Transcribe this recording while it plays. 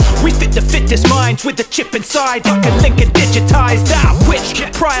minds with a chip inside, like a link and digitized out, which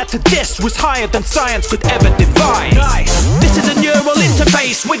prior to this was higher than science could ever devise. This is a neural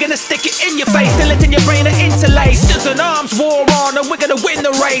interface, we're gonna stick it in your face till it's in your brain and interlace. There's an arms war on and we're gonna win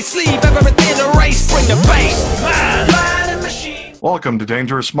the race. Leave everything erased, bring the bass. Man and machine. Welcome to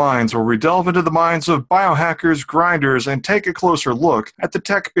Dangerous Minds, where we delve into the minds of biohackers, grinders, and take a closer look at the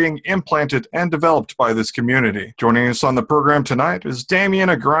tech being implanted and developed by this community. Joining us on the program tonight is Damien,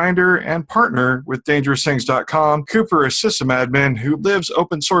 a grinder and partner with DangerousThings.com, Cooper, a system admin who lives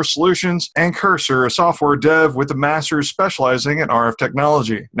open source solutions, and Cursor, a software dev with a master's specializing in RF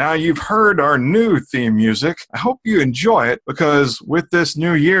technology. Now, you've heard our new theme music. I hope you enjoy it, because with this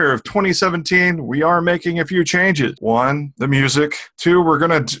new year of 2017, we are making a few changes. One, the music. Two, we're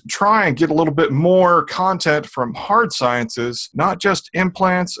going to try and get a little bit more content from hard sciences, not just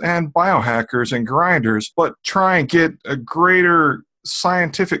implants and biohackers and grinders, but try and get a greater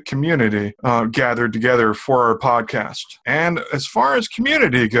scientific community gathered together for our podcast. And as far as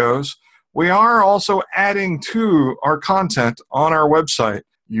community goes, we are also adding to our content on our website.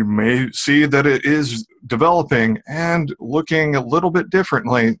 You may see that it is developing and looking a little bit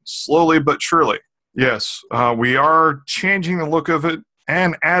differently, slowly but surely. Yes, we are changing the look of it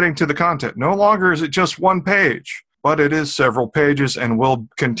and adding to the content. No longer is it just one page, but it is several pages and will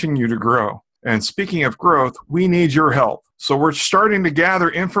continue to grow. And speaking of growth, we need your help. So we're starting to gather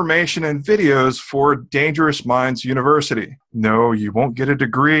information and videos for Dangerous Minds University. No, you won't get a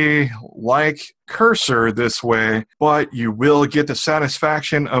degree like Cursor this way, but you will get the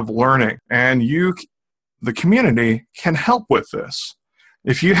satisfaction of learning. And you, the community, can help with this.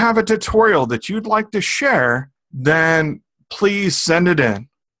 If you have a tutorial that you'd like to share, then please send it in.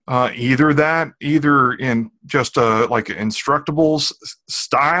 Either in just like an instructables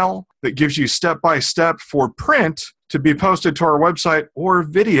style that gives you step-by-step for print to be posted to our website, or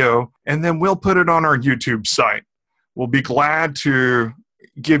video, and then we'll put it on our YouTube site. We'll be glad to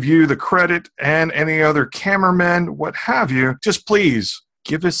give you the credit, and any other cameramen, what have you. Just please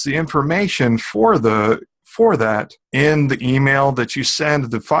give us the information for that in the email that you send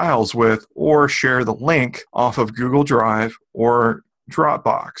the files with, or share the link off of Google Drive or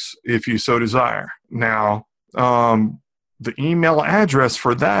Dropbox if you so desire. Now, the email address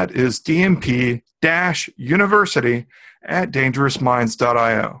for that is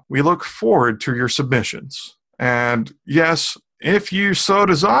dmp-university@dangerousminds.io. We look forward to your submissions. And yes, if you so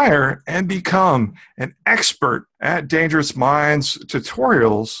desire and become an expert at Dangerous Minds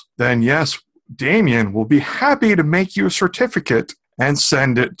tutorials, then yes, Damien will be happy to make you a certificate and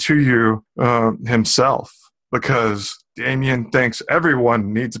send it to you himself, because Damien thinks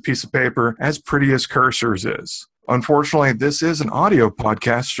everyone needs a piece of paper as pretty as Cursor's is. Unfortunately, this is an audio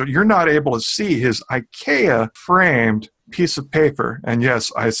podcast, so you're not able to see his IKEA-framed piece of paper. And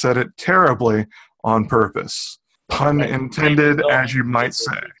yes, I said it terribly on purpose. Pun intended, as you might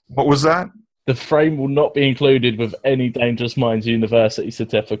say. What was that? The frame will not be included with any Dangerous Minds University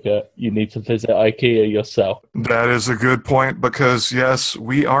certificate. You need to visit IKEA yourself. That is a good point, because, yes,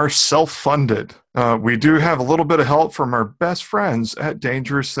 we are self-funded. We do have a little bit of help from our best friends at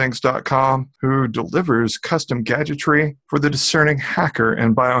DangerousThings.com, who delivers custom gadgetry for the discerning hacker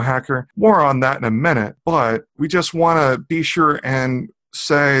and biohacker. More on that in a minute, but we just want to be sure and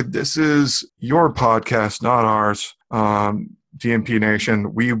say this is your podcast, not ours. DMP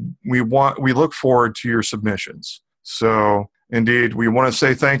Nation, we look forward to your submissions. So, indeed, we want to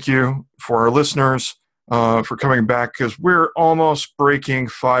say thank you for our listeners for coming back, because we're almost breaking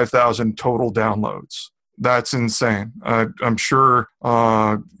 5,000 total downloads. That's insane. I'm sure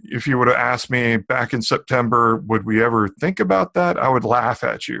if you would have asked me back in September, would we ever think about that? I would laugh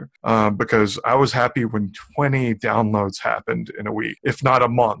at you, because I was happy when 20 downloads happened in a week, if not a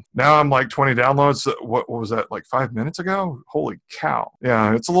month. Now I'm like 20 downloads. What was that, like 5 minutes ago? Holy cow.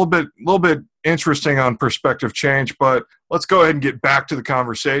 Yeah, it's a little bit interesting on perspective change, but let's go ahead and get back to the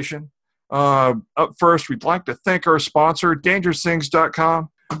conversation. Up first, we'd like to thank our sponsor, DangerousThings.com,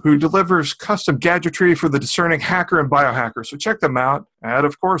 who delivers custom gadgetry for the discerning hacker and biohacker. So check them out at,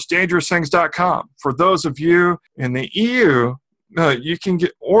 of course, DangerousThings.com. For those of you in the EU, you can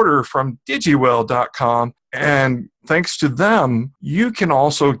order from Digiwell.com, and thanks to them, you can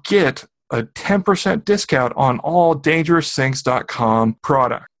also get a 10% discount on all DangerousThings.com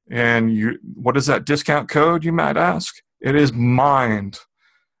product. And what is that discount code, you might ask? It is MIND,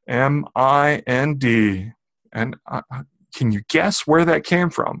 M-I-N-D. And can you guess where that came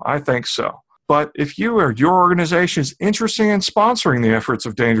from? I think so. But if you or your organization is interested in sponsoring the efforts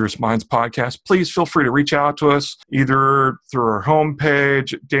of Dangerous Minds podcast, please feel free to reach out to us either through our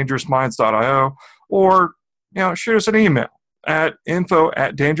homepage, dangerousminds.io, or shoot us an email. at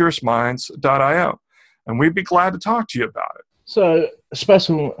info@dangerousminds.io. And we'd be glad to talk to you about it. So,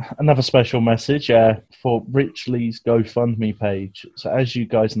 another special message for Rich Lee's GoFundMe page. So, as you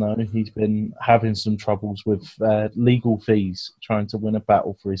guys know, he's been having some troubles with legal fees trying to win a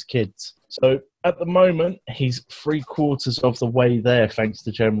battle for his kids. So, at the moment, he's 3/4 of the way there, thanks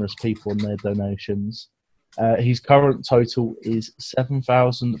to generous people and their donations. His current total is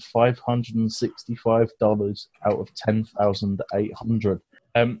 $7,565 out of $10,800.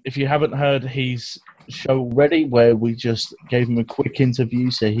 If you haven't heard his show already, where we just gave him a quick interview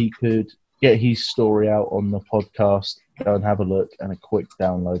so he could get his story out on the podcast, go and have a look and a quick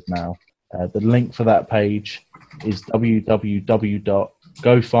download now. The link for that page is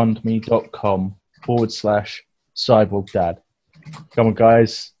www.gofundme.com/CyborgDad. Come on,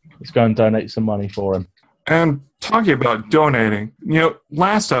 guys. Let's go and donate some money for him. And talking about donating,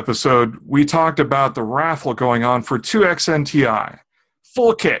 last episode we talked about the raffle going on for 2XNTI.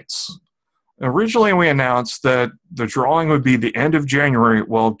 Full kits. Originally, we announced that the drawing would be the end of January.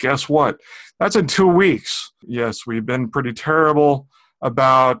 Well, guess what? That's in 2 weeks. Yes, we've been pretty terrible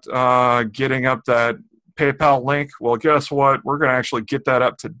about getting up that PayPal link. Well, guess what? We're going to actually get that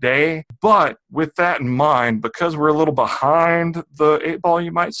up today. But with that in mind, because we're a little behind the 8 ball,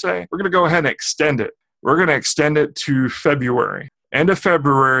 you might say, we're going to go ahead and extend it. We're going to extend it to February. End of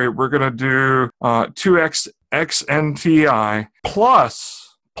February, we're going to do 2XNTI plus,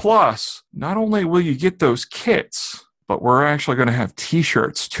 not only will you get those kits, but we're actually going to have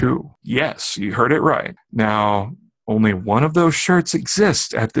t-shirts too. Yes, you heard it right. Now, only one of those shirts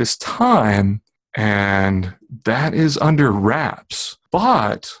exists at this time, and that is under wraps.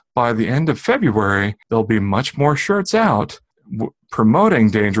 But by the end of February, there'll be much more shirts out promoting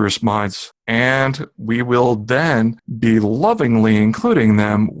Dangerous Minds, and we will then be lovingly including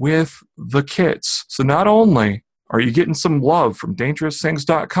them with the kits. So not only are you getting some love from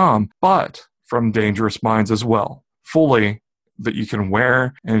DangerousThings.com, but from Dangerous Minds as well, fully, that you can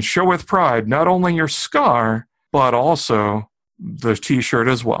wear and show with pride not only your scar, but also the t-shirt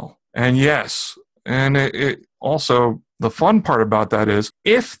as well. And yes, and it also, the fun part about that is,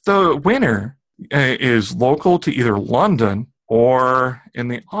 if the winner is local to either London or in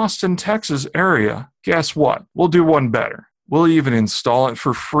the Austin, Texas area, guess what? We'll do one better. We'll even install it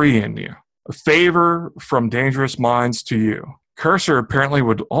for free in you. A favor from Dangerous Minds to you. Cursor apparently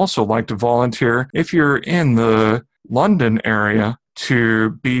would also like to volunteer, if you're in the London area, to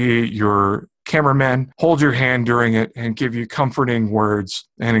be your cameraman, hold your hand during it, and give you comforting words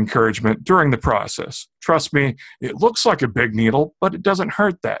and encouragement during the process. Trust me, it looks like a big needle, but it doesn't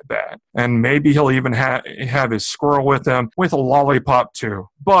hurt that bad. And maybe he'll even have his squirrel with him with a lollipop too.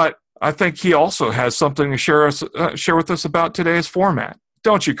 But I think he also has something to share with us about today's format.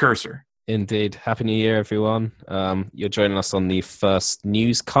 Don't you, Cursor? Indeed. Happy New Year, everyone. You're joining us on the first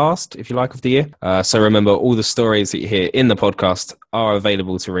newscast, if you like, of the year. So remember, all the stories that you hear in the podcast are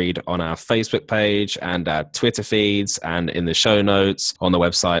available to read on our Facebook page and our Twitter feeds and in the show notes on the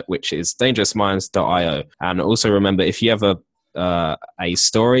website, which is dangerousminds.io. And also remember, if you have a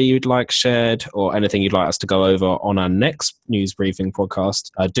story you'd like shared or anything you'd like us to go over on our next news briefing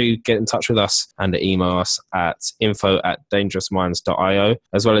podcast, do get in touch with us and email us at info@dangerousminds.io,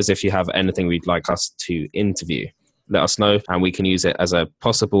 as well as if you have anything we'd like us to interview. Let us know and we can use it as a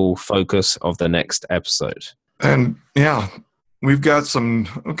possible focus of the next episode. And yeah, we've got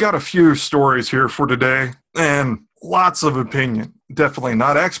a few stories here for today and lots of opinion. Definitely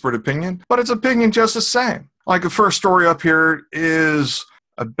not expert opinion, but it's opinion just the same. Like the first story up here is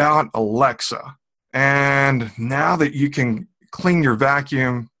about Alexa. And now that you can clean your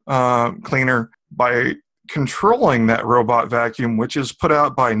vacuum cleaner by controlling that robot vacuum, which is put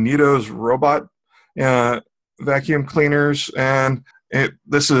out by Nito's robot vacuum cleaners. And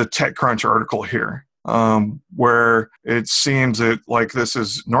this is a TechCrunch article here, where it seems that like this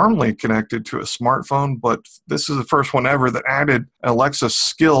is normally connected to a smartphone, but this is the first one ever that added Alexa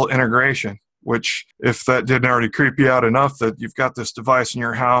skill integration. Which, if that didn't already creep you out enough that you've got this device in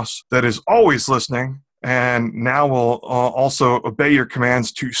your house that is always listening and now will also obey your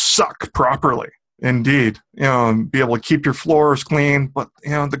commands to suck properly. Indeed, be able to keep your floors clean. But,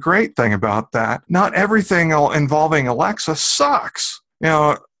 the great thing about that, not everything involving Alexa sucks.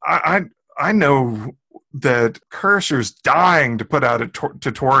 I know that Cursor's dying to put out a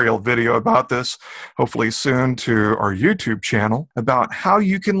tutorial video about this, hopefully soon, to our YouTube channel about how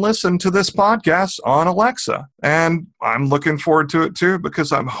you can listen to this podcast on Alexa. And I'm looking forward to it too,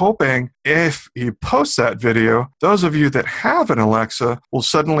 because I'm hoping if he posts that video, those of you that have an Alexa will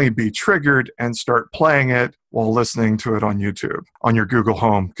suddenly be triggered and start playing it while listening to it on YouTube, on your Google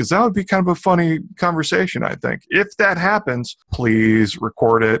Home, because that would be kind of a funny conversation, I think. If that happens, please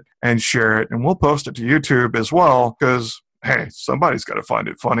record it and share it, and we'll post it to YouTube as well, because, hey, somebody's got to find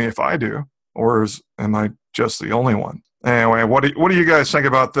it funny if I do, or am I just the only one? Anyway, what do you guys think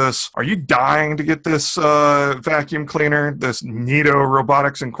about this? Are you dying to get this vacuum cleaner, this Neato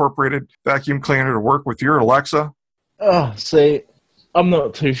Robotics Incorporated vacuum cleaner to work with your Alexa? Oh, see, I'm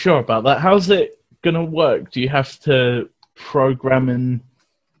not too sure about that. How's it going to work? Do you have to program in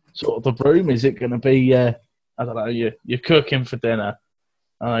sort of the room? Is it going to be, I don't know, you're cooking for dinner,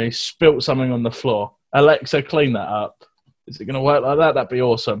 you spilt something on the floor. Alexa, clean that up. Is it going to work like that? That'd be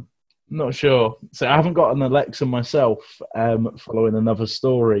awesome. Not sure. So I haven't got an Alexa myself, following another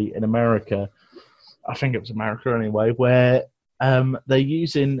story in America. I think it was America anyway, where they're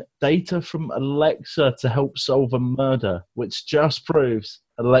using data from Alexa to help solve a murder, which just proves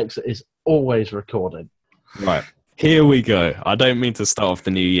Alexa is always recording. Right. Here we go. I don't mean to start off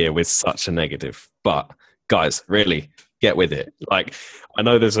the new year with such a negative, but guys, really get with it. Like, I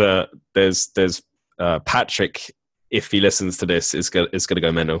know there's Patrick, if he listens to this, is going to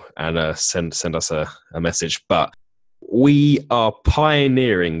go mental and send us a message. But we are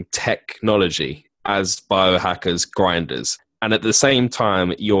pioneering technology as biohackers, grinders. And at the same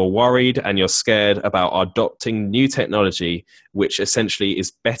time, you're worried and you're scared about adopting new technology, which essentially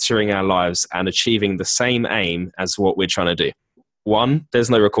is bettering our lives and achieving the same aim as what we're trying to do. One,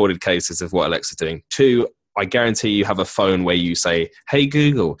 there's no recorded cases of what Alexa's doing. Two, I guarantee you have a phone where you say, hey,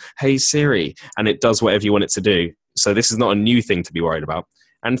 Google, hey, Siri, and it does whatever you want it to do. So this is not a new thing to be worried about.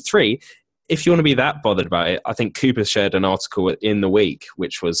 And three, if you want to be that bothered about it, I think Cooper shared an article in the week,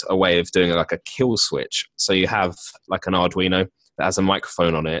 which was a way of doing like a kill switch. So you have like an Arduino that has a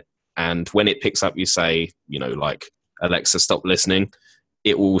microphone on it. And when it picks up, you say, like, Alexa, stop listening.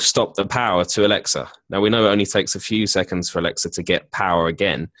 It will stop the power to Alexa. Now, we know it only takes a few seconds for Alexa to get power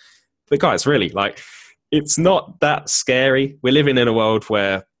again. But guys, really, like, it's not that scary. We're living in a world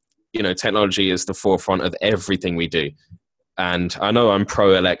where, technology is the forefront of everything we do. And I know I'm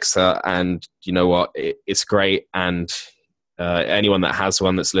pro Alexa, and you know what? It's great. And anyone that has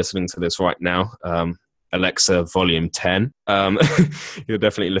one that's listening to this right now, Alexa volume 10, you'll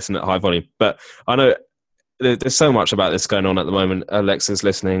definitely listen at high volume. But I know there's so much about this going on at the moment. Alexa's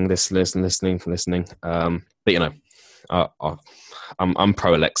listening, listening. But I'm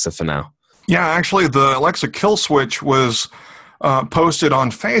pro Alexa for now. Yeah, actually, the Alexa kill switch was posted on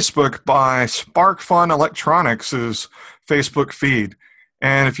Facebook by SparkFun Electronics' Facebook feed.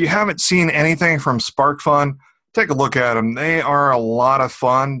 And if you haven't seen anything from SparkFun, take a look at them. They are a lot of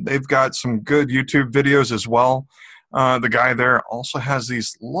fun. They've got some good YouTube videos as well. The guy there also has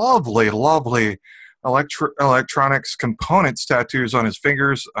these lovely electronics components tattoos on his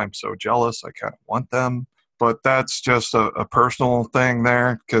fingers. I'm so jealous. I kind of want them. But that's just a personal thing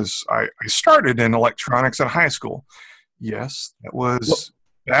there, because I started in electronics in high school. Yes, that was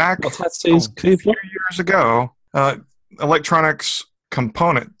back a few years ago. Electronics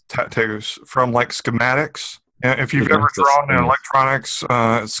component tattoos from like schematics. If you've ever drawn an electronics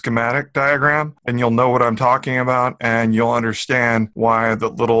schematic diagram, and you'll know what I'm talking about, and you'll understand why the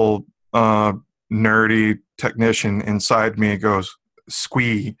little nerdy technician inside me goes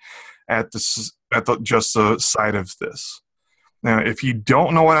squee at just the sight of this. Now, if you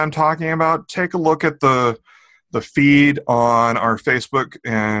don't know what I'm talking about, take a look at the feed on our Facebook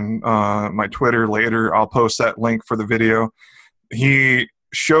and my Twitter later. I'll post that link for the video. He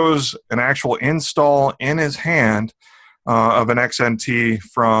shows an actual install in his hand of an XNT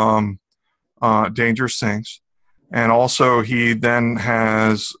from Dangerous Things. And also he then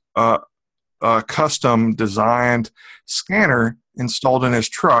has a custom designed scanner installed in his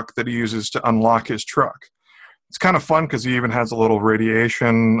truck that he uses to unlock his truck. It's kind of fun because he even has a little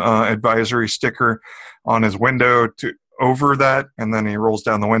radiation advisory sticker on his window over that, and then he rolls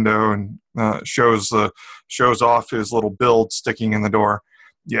down the window and shows off his little build sticking in the door.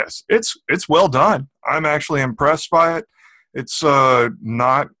 Yes, it's well done. I'm actually impressed by it. It's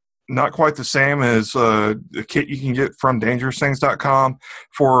not quite the same as the kit you can get from DangerousThings.com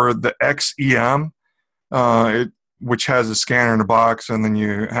for the XEM, which has a scanner in a box, and then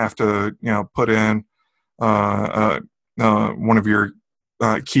you have to put in one of your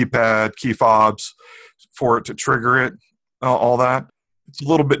keypad, key fobs for it to trigger it, all that. It's a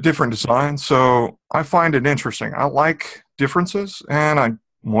little bit different design, so I find it interesting. I like differences, and I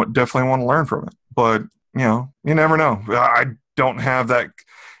definitely want to learn from it. But, you never know. I don't have that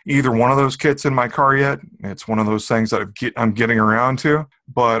either one of those kits in my car yet. It's one of those things that I'm getting around to,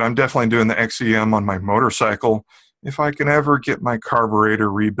 but I'm definitely doing the XEM on my motorcycle. If I can ever get my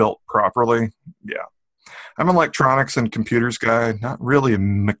carburetor rebuilt properly, yeah. I'm an electronics and computers guy, not really a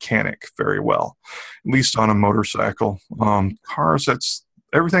mechanic very well, at least on a motorcycle. Cars,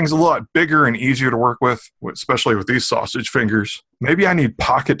 everything's a lot bigger and easier to work with, especially with these sausage fingers. Maybe I need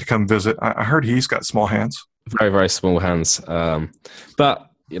Pocket to come visit. I heard he's got small hands. Very, very small hands. But,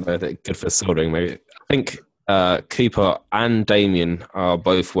 they're good for soldering. Maybe. I think Cooper and Damien are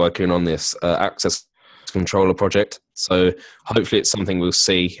both working on this access controller project. So hopefully it's something we'll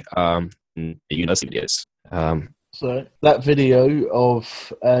see in the university videos. So that video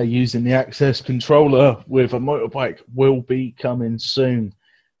of using the access controller with a motorbike will be coming soon.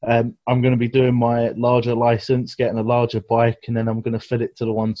 I'm going to be doing my larger license, getting a larger bike, and then I'm going to fit it to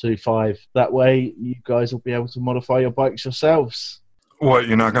the 125. That way you guys will be able to modify your bikes yourselves. What,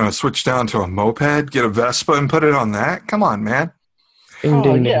 you're not going to switch down to a moped, get a Vespa and put it on that? Come on, man. I'm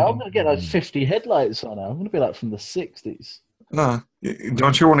going to get like 50 headlights on it. I'm going to be like from the 60s.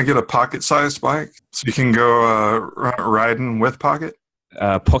 Don't you want to get a pocket-sized bike so you can go riding with Pocket?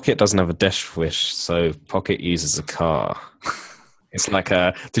 Pocket doesn't have a dash wish, so Pocket uses a car. It's like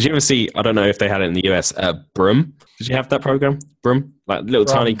did you ever see, I don't know if they had it in the US, Brum? Did you have that program? Brum? Like little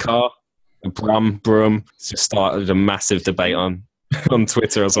tiny car? Brum. It's just started a massive debate on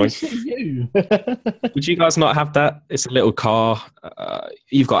Twitter or something. Would you guys not have that? It's a little car.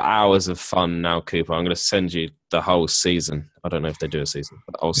 You've got hours of fun now, Cooper. I'm going to send you the whole season. I don't know if they do a season,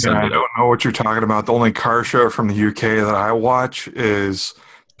 but I'll send I don't know what you're talking about. The only car show from the UK that I watch is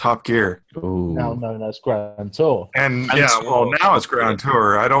Top Gear. Ooh. Now known as Grand Tour. And now it's Grand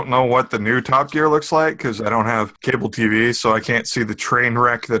Tour. I don't know what the new Top Gear looks like because I don't have cable TV, so I can't see the train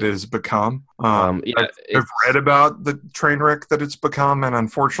wreck that it has become. I've read about the train wreck that it's become, and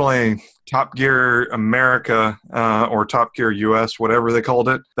unfortunately, Top Gear America or Top Gear US, whatever they called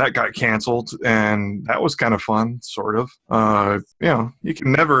it, that got canceled, and that was kind of fun, sort of. You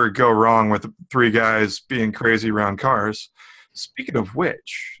can never go wrong with three guys being crazy around cars. Speaking of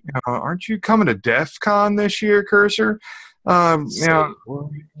which, aren't you coming to DEF CON this year, Cursor? Can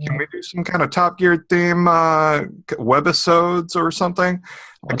we do some kind of Top Gear theme webisodes or something?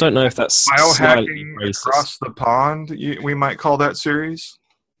 I don't know if that's biohacking across the pond. We might call that series.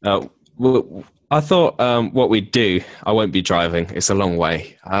 Well, I thought what we'd do. I won't be driving; it's a long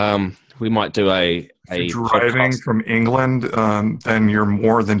way. We might do a driving podcast. From England. Then you're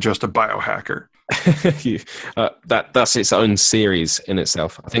more than just a biohacker. That's its own series in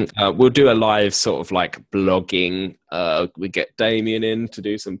itself. I think we'll do a live sort of like blogging. We get Damien in to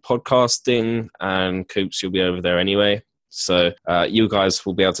do some podcasting, and Coops, you'll be over there anyway. So you guys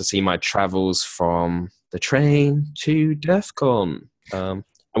will be able to see my travels from the train to DEF CON.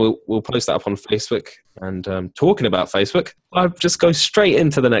 We'll post that up on Facebook. And talking about Facebook, I'll just go straight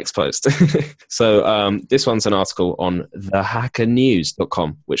into the next post. So this one's an article on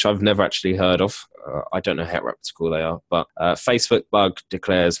thehackernews.com, which I've never actually heard of. I don't know how reputable they are, but Facebook bug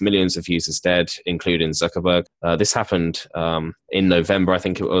declares millions of users dead, including Zuckerberg. This happened in November, I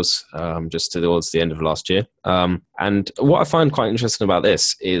think it was, just towards the end of last year. And what I find quite interesting about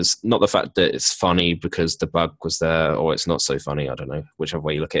this is not the fact that it's funny because the bug was there, or it's not so funny, I don't know, whichever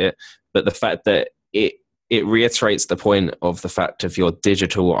way you look at it, but the fact that it reiterates the point of the fact of your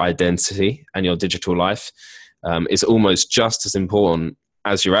digital identity and your digital life is almost just as important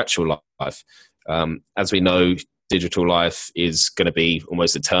as your actual life. As we know, digital life is going to be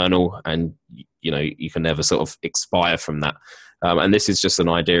almost eternal, and you can never sort of expire from that. And this is just an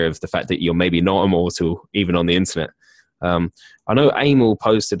idea of the fact that you're maybe not immortal even on the internet. I know Amel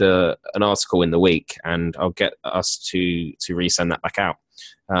posted an article in the week, and I'll get us to resend that back out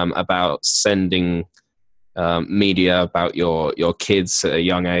about sending media about your kids at a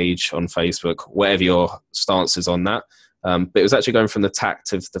young age on Facebook, whatever your stance is on that. But it was actually going from the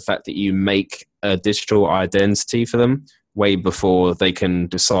tact of the fact that you make a digital identity for them way before they can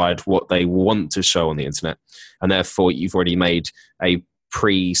decide what they want to show on the internet. And therefore, you've already made a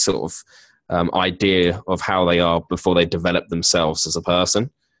pre sort of idea of how they are before they develop themselves as a person,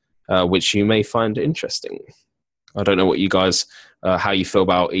 which you may find interesting. I don't know what you guys, how you feel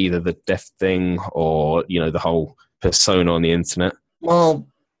about either the deaf thing or, the whole persona on the internet. Well,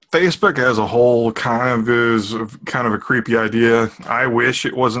 Facebook as a whole is kind of a creepy idea. I wish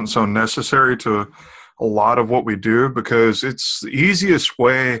it wasn't so necessary to a lot of what we do, because it's the easiest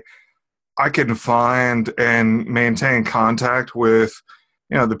way I can find and maintain contact with,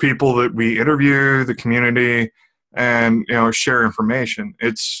 the people that we interview, the community, and, share information.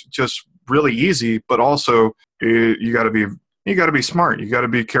 It's just really easy, but also you got to be you got to be smart. You got to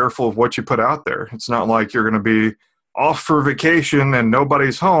be careful of what you put out there. It's not like you're going to be off for vacation and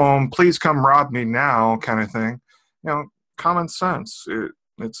nobody's home. Please come rob me now, kind of thing. Common sense.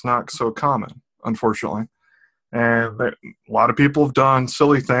 It's not so common, unfortunately. And a lot of people have done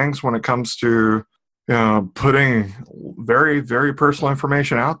silly things when it comes to putting very, very personal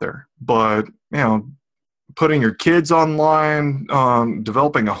information out there. But, putting your kids online,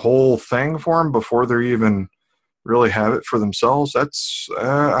 developing a whole thing for them before they even really have it for themselves, that's,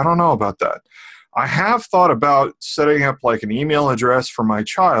 I don't know about that. I have thought about setting up like an email address for my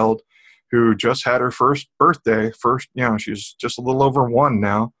child who just had her first birthday. She's just a little over 1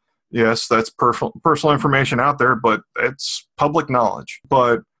 now. Yes, that's personal information out there, but it's public knowledge.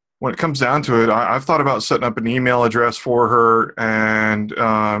 But when it comes down to it, I've thought about setting up an email address for her and,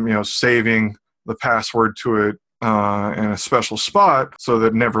 saving the password to it in a special spot so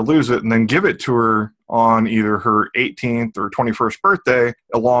that never lose it, and then give it to her on either her 18th or 21st birthday,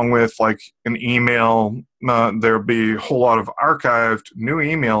 along with like an email. There'll be a whole lot of archived new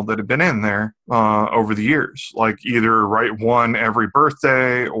email that have been in there over the years, like either write one every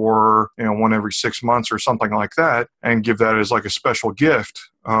birthday or one every 6 months or something like that, and give that as like a special gift.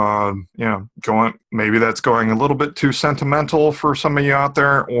 Maybe that's going a little bit too sentimental for some of you out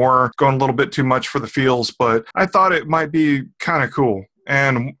there, or going a little bit too much for the feels, but I thought it might be kind of cool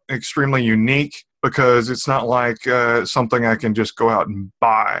and extremely unique, because it's not like something I can just go out and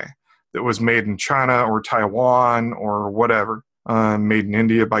buy that was made in China or Taiwan or whatever, made in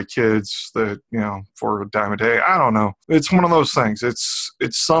India by kids that, for a dime a day. I don't know. It's one of those things. It's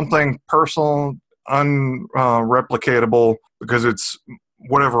something personal, unreplicatable, because it's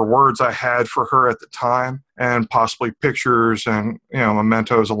whatever words I had for her at the time, and possibly pictures and,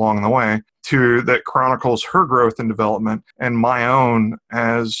 mementos along the way that chronicles her growth and development and my own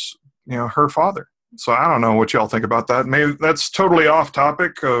as, her father. So I don't know what y'all think about that. Maybe that's totally off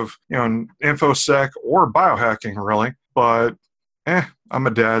topic of, InfoSec or biohacking, really. But I'm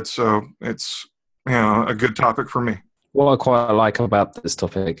a dad, so it's, a good topic for me. What I quite like about this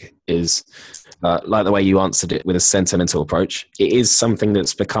topic is, like the way you answered it with a sentimental approach, it is something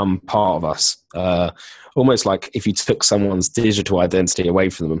that's become part of us. Almost like if you took someone's digital identity away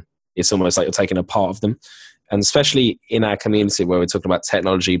from them, it's almost like you're taking a part of them. And especially in our community where we're talking about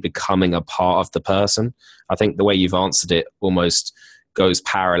technology becoming a part of the person, I think the way you've answered it almost goes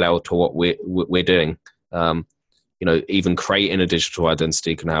parallel to what we're doing. Even creating a digital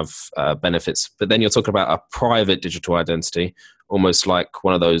identity can have benefits. But then you're talking about a private digital identity, almost like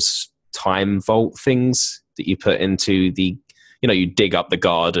one of those time vault things that you put into the, you dig up the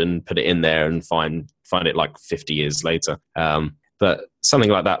garden, put it in there and find it like 50 years later. But something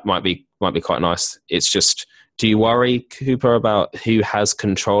like that might be quite nice. It's just, do you worry, Cooper, about who has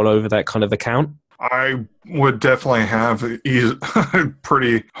control over that kind of account? I would definitely have a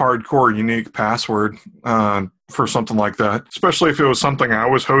pretty hardcore, unique password for something like that, especially if it was something I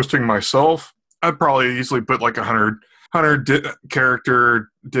was hosting myself. I'd probably easily put like 100 character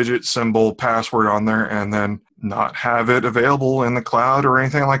digit symbol password on there, and then not have it available in the cloud or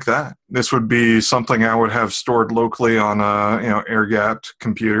anything like that. This would be something I would have stored locally on a air-gapped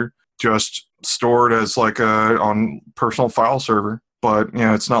computer, just stored as like on personal file server. But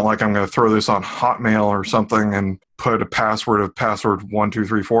it's not like I'm going to throw this on Hotmail or something and put a password of password 1 2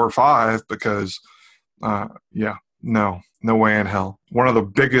 3 4 5, because no way in hell. One of the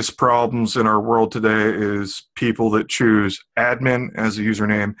biggest problems in our world today is people that choose admin as a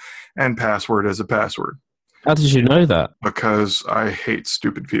username and password as a password. How did you know that? Because I hate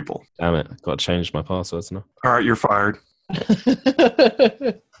stupid people. Damn it, I've got to change my passwords now. All right, you're fired.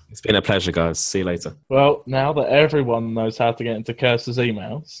 It's been a pleasure, guys. See you later. Well, now that everyone knows how to get into Curse's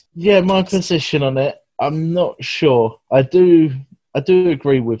emails, my position on it, I'm not sure. I do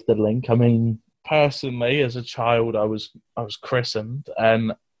agree with the link. I mean, personally, as a child, I was christened,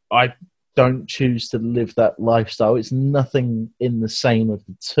 and I don't choose to live that lifestyle. It's nothing in the same of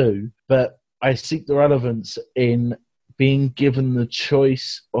the two, but I seek the relevance in being given the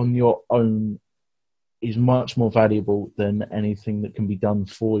choice on your own is much more valuable than anything that can be done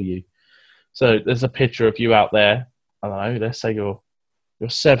for you. So there's a picture of you out there. I don't know, let's say you're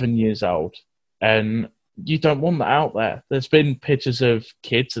 7 years old, and you don't want that out there. There's been pictures of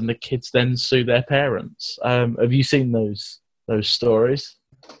kids, and the kids then sue their parents. Have you seen those stories?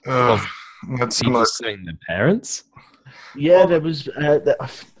 That's people suing their parents? Yeah, there was.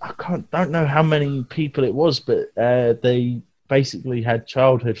 Don't know how many people it was, but they basically had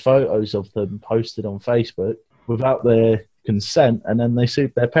childhood photos of them posted on Facebook without their consent, and then they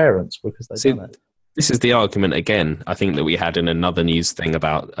sued their parents because they done it. This is the argument again, I think, that we had in another news thing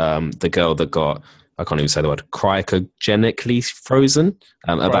about the girl that got I can't even say the word, cryogenically frozen.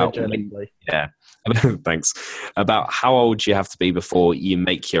 About Cryogenically. yeah, thanks. About how old you have to be before you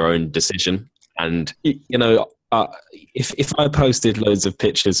make your own decision. And if I posted loads of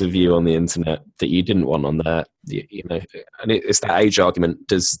pictures of you on the internet that you didn't want on there, and it's that age argument: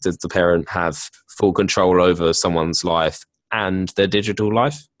 does the parent have full control over someone's life and their digital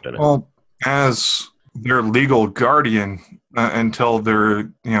life? I don't know. Well, as their legal guardian until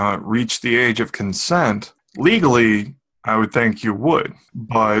they're reach the age of consent, legally, I would think you would,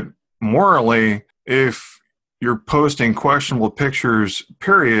 but morally, if you're posting questionable pictures,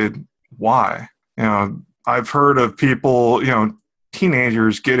 period, why? I've heard of people,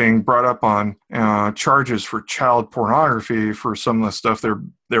 teenagers getting brought up on charges for child pornography for some of the stuff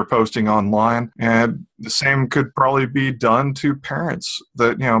they're posting online, and the same could probably be done to parents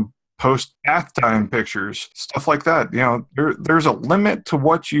that post bath time pictures, stuff like that. There's a limit to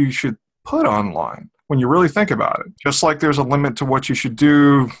what you should put online when you really think about it. Just like there's a limit to what you should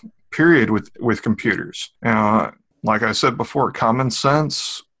do, period, with computers. Like I said before, common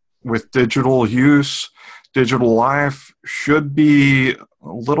sense with digital use, digital life should be a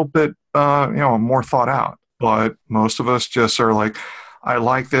little bit, more thought out. But most of us just are like, I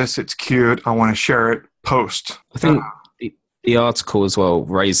like this, it's cute, I want to share it, post. I think the article as well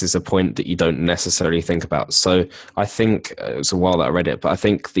raises a point that you don't necessarily think about. So I think it was a while that I read it, but I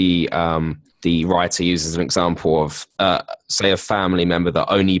think the writer uses an example of, say, a family member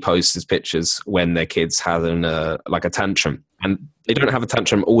that only posts pictures when their kid's having a tantrum. And they don't have a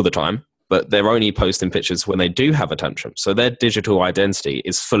tantrum all the time, but they're only posting pictures when they do have a tantrum. So their digital identity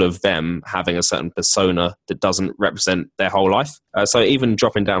is full of them having a certain persona that doesn't represent their whole life. So even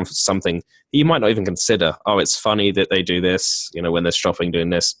dropping down for something you might not even consider, it's funny that they do this, when they're shopping doing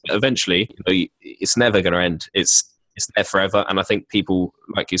this. But eventually, it's never going to end. It's there forever. And I think people,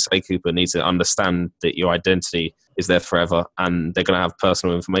 like you say, Cooper, need to understand that your identity is there forever, and they're going to have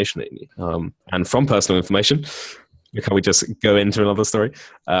personal information in you. And from personal information, can we just go into another story?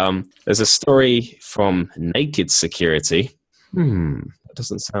 There's a story from Naked Security. That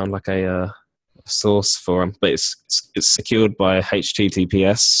doesn't sound like a source for them, but it's secured by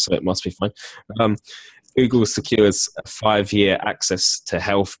HTTPS, so it must be fine. Google secures a 5-year access to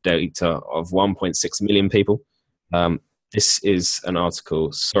health data of 1.6 million people. This is an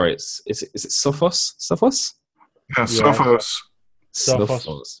article. Sorry, is it Sophos? Sophos? Yeah, Sophos.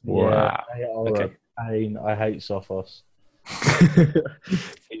 Sophos. Wow. Yeah, Okay. I hate Sophos.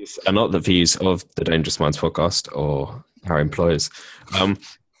 These are not the views of the Dangerous Minds podcast or our employers.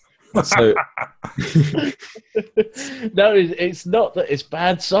 So no, it's not that it's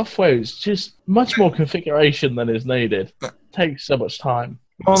bad software. It's just much more configuration than is needed. It takes so much time.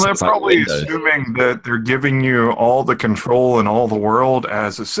 Well, they're Sounds like probably Windows. assuming that they're giving you all the control in all the world.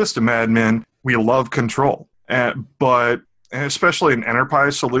 As a system admin, we love control. But especially in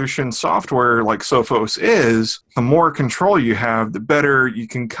enterprise solution software like Sophos is, the more control you have, the better you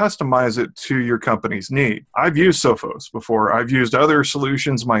can customize it to your company's need. I've used Sophos before. I've used other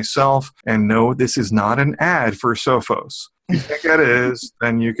solutions myself, and no, this is not an ad for Sophos. If you think it is,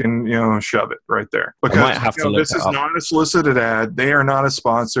 then you can, shove it right there. Because this is not a solicited ad. They are not a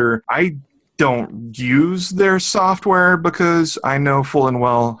sponsor. I don't use their software because I know full and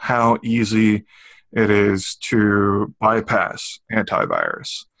well how easy it is to bypass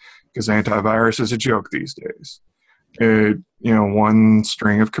antivirus, because antivirus is a joke these days. One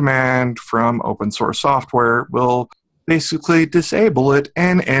string of command from open source software will basically disable it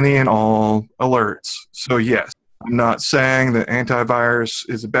and any and all alerts. So yes, I'm not saying that antivirus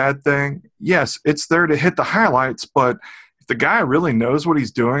is a bad thing. Yes, it's there to hit the highlights, but if the guy really knows what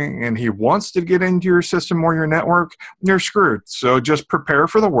he's doing and he wants to get into your system or your network, you're screwed. So just prepare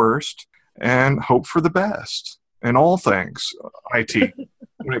for the worst and hope for the best in all things IT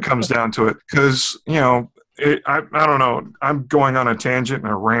when it comes down to it. Because, I don't know, I'm going on a tangent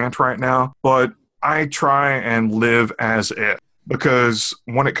and a rant right now, but I try and live as it. Because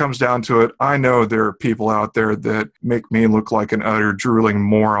when it comes down to it, I know there are people out there that make me look like an utter drooling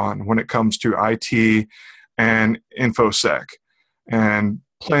moron when it comes to IT and InfoSec. And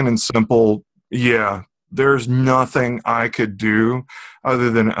plain and simple, there's nothing I could do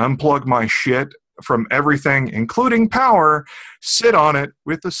other than unplug my shit from everything, including power, sit on it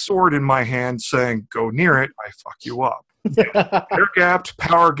with a sword in my hand saying, go near it, I fuck you up. Air-gapped,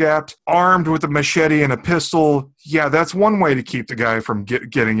 power-gapped, armed with a machete and a pistol. Yeah, that's one way to keep the guy from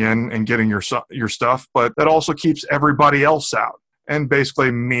getting in and getting your stuff, but that also keeps everybody else out. And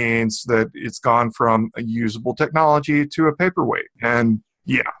basically means that it's gone from a usable technology to a paperweight. And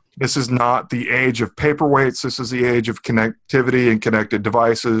This is not the age of paperweights. This is the age of connectivity and connected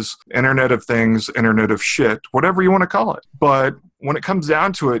devices, Internet of Things, Internet of Shit, whatever you want to call it. But when it comes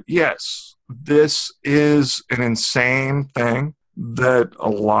down to it, yes, this is an insane thing that a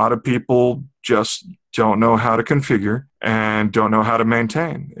lot of people just don't know how to configure and don't know how to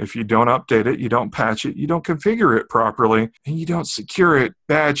maintain. If you don't update it, you don't patch it, you don't configure it properly, and you don't secure it,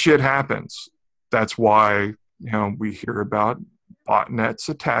 bad shit happens. That's why, we hear about botnets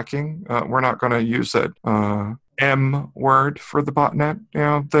attacking. We're not going to use that M word for the botnet,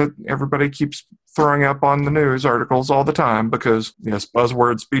 that everybody keeps throwing up on the news articles all the time because, yes,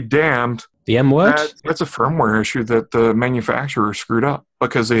 buzzwords be damned. The M word? That's a firmware issue that the manufacturer screwed up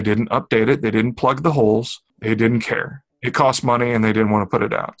because they didn't update it. They didn't plug the holes. They didn't care. It cost money and they didn't want to put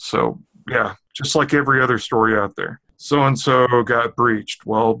it out. So, yeah, just like every other story out there. So-and-so got breached.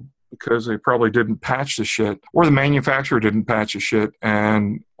 Well, because they probably didn't patch the shit, or the manufacturer didn't patch the shit,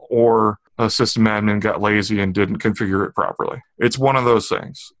 or a system admin got lazy and didn't configure it properly. It's one of those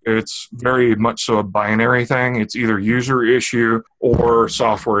things. It's very much so a binary thing. It's either user issue or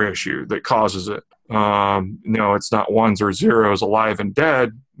software issue that causes it. It's not ones or zeros, alive and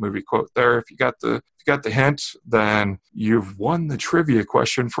dead. Movie quote there. If you got the hint, then you've won the trivia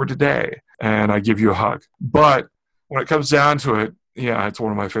question for today, and I give you a hug. But when it comes down to it, yeah, it's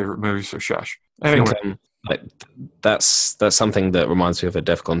one of my favorite movies, so shush. Anyway. That's something that reminds me of a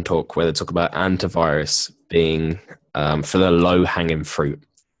DEF CON talk where they talk about antivirus being for the low-hanging fruit.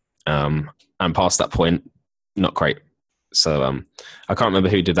 And past that point, not great. So I can't remember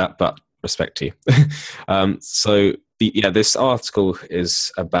who did that, but respect to you. This article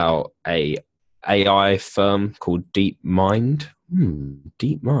is about a AI firm called DeepMind.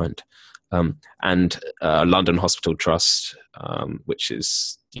 DeepMind. And London Hospital Trust, which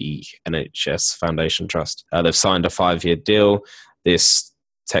is the NHS Foundation Trust. They've signed a 5-year deal. This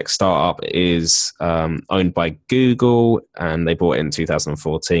tech startup is owned by Google, and they bought it in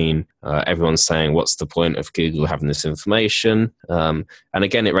 2014. Everyone's saying, what's the point of Google having this information? And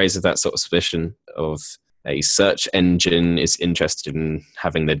again, it raises that sort of suspicion of a search engine is interested in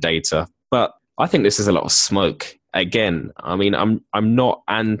having the data. But I think this is a lot of smoke. Again, I mean, I'm not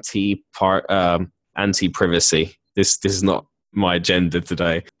anti-privacy. This is not my agenda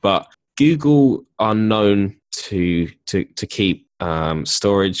today. But Google are known to keep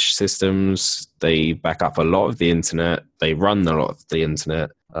storage systems. They back up a lot of the internet. They run a lot of the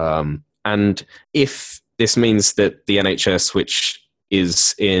internet. And if this means that the NHS, which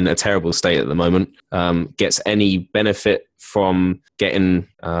is in a terrible state at the moment, gets any benefit from getting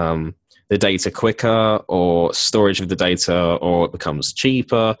the data quicker or storage of the data, or it becomes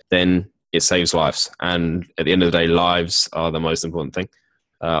cheaper, then it saves lives. And at the end of the day, lives are the most important thing.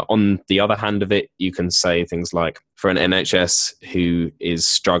 On the other hand of it, you can say things like, for an NHS who is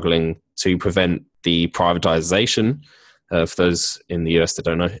struggling to prevent the privatization, for those in the US that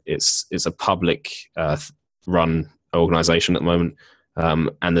don't know, it's a public run organization at the moment.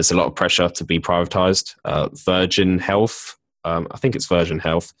 And there's a lot of pressure to be privatized. Virgin Health, I think it's Virgin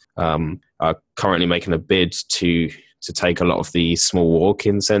Health, are currently making a bid to take a lot of the small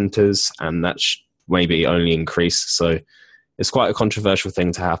walk-in centres, and that maybe only increase. So it's quite a controversial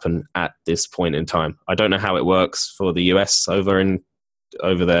thing to happen at this point in time. I don't know how it works for the US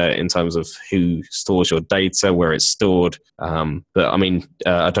over there in terms of who stores your data, where it's stored. But I mean,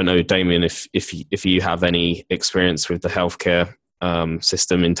 I don't know, Damien, if you have any experience with the healthcare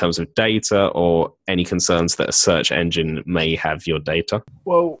system in terms of data, or any concerns that a search engine may have your data.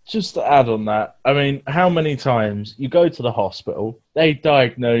 Well, just to add on that, I mean, how many times you go to the hospital, they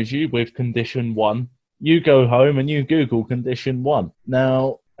diagnose you with condition 1, you go home and you Google condition 1.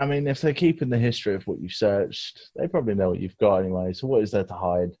 Now, I mean, if they're keeping the history of what you searched, they probably know what you've got anyway, so what is there to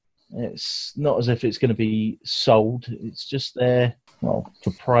hide? It's not as if it's going to be sold, it's just there, well, for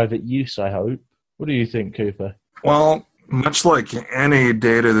private use, I hope. What do you think, Cooper? Well, much like any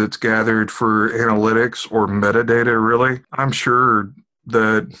data that's gathered for analytics or metadata, really, I'm sure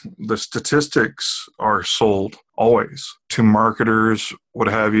that the statistics are sold always to marketers, what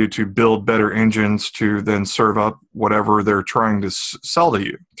have you, to build better engines to then serve up whatever they're trying to sell to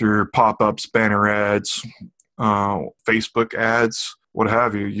you through pop-ups, banner ads, Facebook ads, what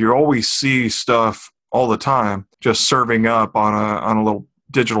have you. You always see stuff all the time just serving up on a little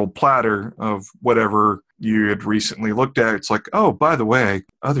digital platter of whatever you had recently looked at. It's like, oh, by the way,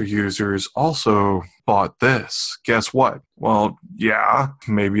 other users also bought this. Guess what? Well, yeah,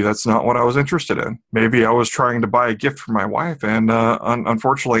 maybe that's not what I was interested in. Maybe I was trying to buy a gift for my wife, and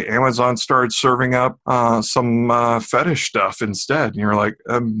unfortunately, Amazon started serving up some fetish stuff instead. And you're like,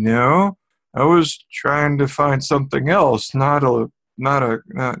 no, I was trying to find something else, not not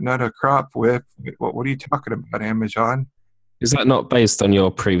a crop whip. What are you talking about, Amazon? Is that not based on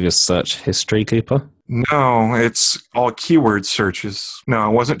your previous search history, Cooper? No, it's all keyword searches. No, I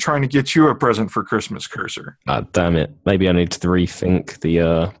wasn't trying to get you a present for Christmas, Cursor. Ah, damn it. Maybe I need to rethink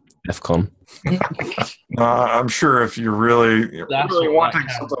the FCON. I'm sure if you're really wanting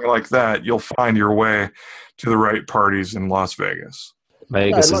something like that, you'll find your way to the right parties in Las Vegas.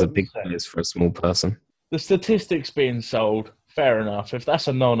 Vegas is a big place for a small person. The statistics being sold, fair enough. If that's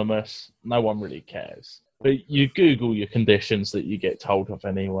anonymous, no one really cares. But you Google your conditions that you get told of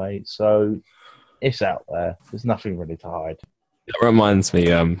anyway, so it's out there. There's nothing really to hide. It reminds me,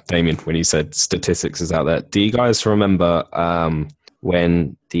 Damien, when you said statistics is out there. Do you guys remember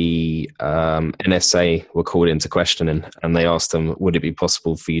when the NSA were called into questioning and they asked them, would it be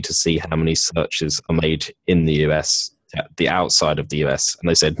possible for you to see how many searches are made in the US, the outside of the US? And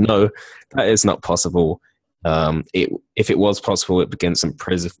they said, no, that is not possible. If it was possible, it begins some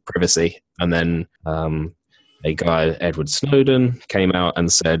privacy. And then a guy, Edward Snowden, came out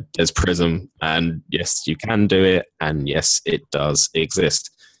and said, there's PRISM, and yes, you can do it, and yes, it does exist.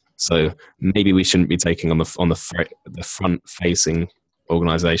 So maybe we shouldn't be taking on the front-facing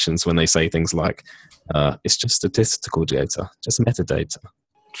organizations when they say things like, it's just statistical data, just metadata.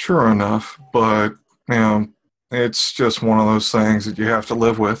 True enough, but it's just one of those things that you have to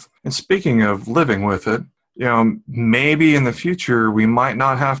live with. And speaking of living with it, maybe in the future we might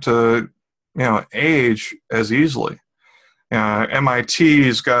not have to, age as easily.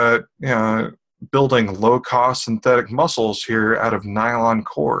 MIT's got, building low-cost synthetic muscles here out of nylon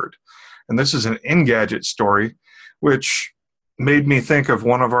cord. And this is an Engadget story, which made me think of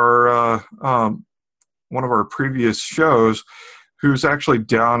one of our previous shows, who's actually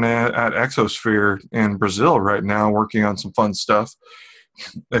down at Exosphere in Brazil right now working on some fun stuff.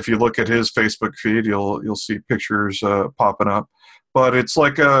 If you look at his Facebook feed, you'll see pictures popping up. But it's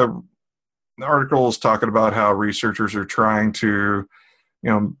like the article is talking about how researchers are trying to,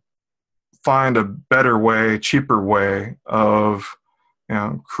 find a better way, cheaper way of,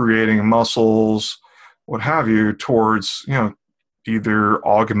 creating muscles, what have you, towards, either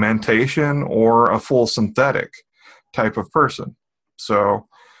augmentation or a full synthetic type of person. So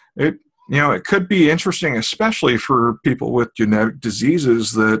it could be interesting, especially for people with genetic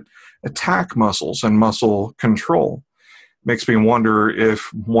diseases that attack muscles and muscle control. Makes me wonder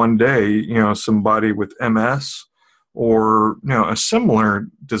if one day, somebody with MS or, a similar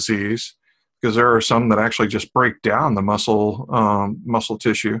disease, because there are some that actually just break down the muscle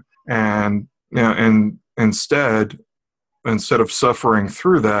tissue, and, and instead of suffering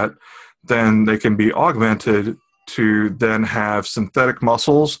through that, then they can be augmented to then have synthetic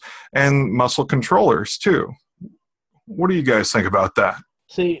muscles and muscle controllers too. What do you guys think about that?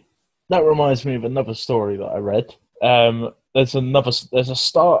 See, that reminds me of another story that I read. There's a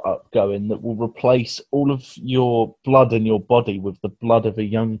startup going that will replace all of your blood in your body with the blood of a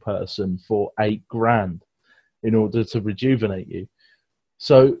young person for $8,000 in order to rejuvenate you.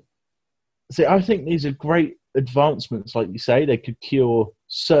 So, see, I think these are great advancements. Like you say, they could cure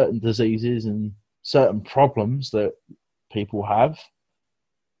certain diseases and certain problems that people have.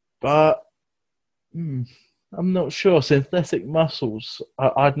 But I'm not sure. Synthetic muscles,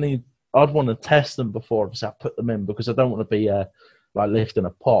 I'd want to test them before I put them in, because I don't want to be like lifting a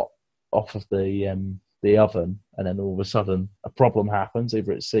pot off of the oven and then all of a sudden a problem happens.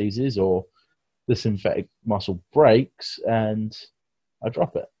 Either it seizes or the synthetic muscle breaks and I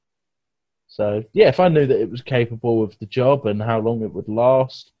drop it. So, yeah, if I knew that it was capable of the job and how long it would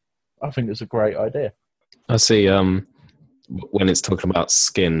last, I think it's a great idea. I see. When it's talking about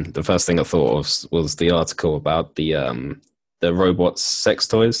skin, the first thing I thought of was the article about the robots' sex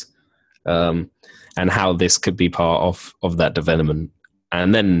toys, and how this could be part of that development.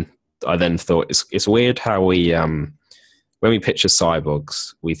 And then I thought it's weird how we when we picture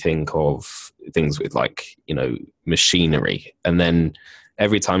cyborgs, we think of things with machinery, and then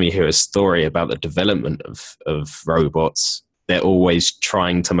every time you hear a story about the development of robots, they're always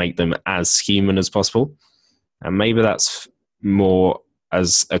trying to make them as human as possible. And maybe that's more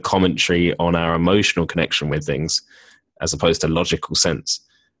as a commentary on our emotional connection with things as opposed to logical sense.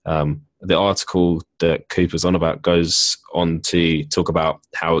 The article that Cooper's on about goes on to talk about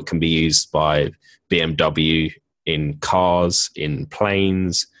how it can be used by BMW in cars, in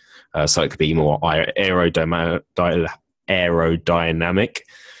planes, so it could be more aerodynamic.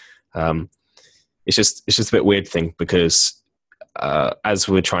 It's just a bit weird thing, because as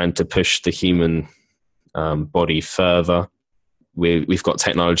we're trying to push the human body further, we've got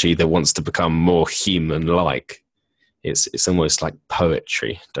technology that wants to become more human-like. It's almost like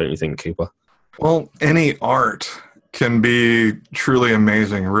poetry, don't you think, Cooper? Well, any art can be truly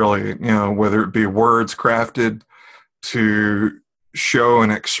amazing, really, whether it be words crafted to show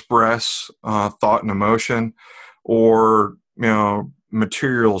and express thought and emotion, or,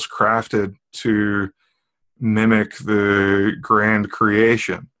 materials crafted to mimic the grand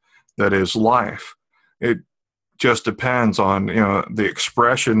creation that is life. It just depends on, the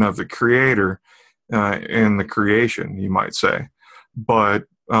expression of the creator in the creation, you might say. But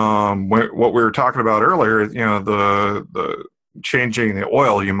what we were talking about earlier, the changing the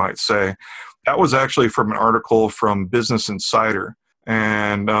oil, you might say, that was actually from an article from Business Insider.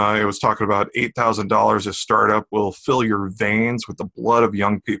 And it was talking about $8,000 a startup will fill your veins with the blood of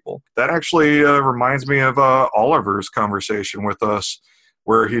young people. That actually reminds me of Oliver's conversation with us,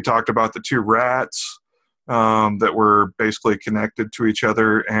 where he talked about the two rats that were basically connected to each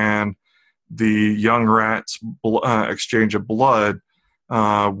other, and the young rat's exchange of blood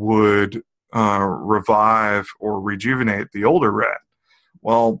would revive or rejuvenate the older rat.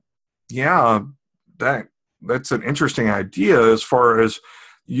 Well, yeah, that's an interesting idea as far as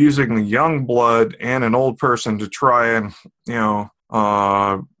using the young blood and an old person to try and,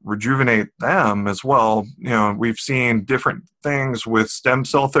 rejuvenate them as well. We've seen different things with stem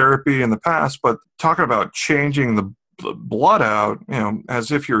cell therapy in the past, but talking about changing the blood out,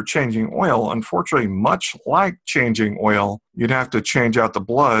 as if you're changing oil, unfortunately, much like changing oil, you'd have to change out the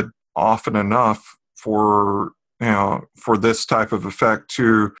blood often enough for this type of effect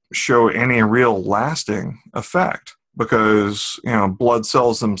to show any real lasting effect, because, blood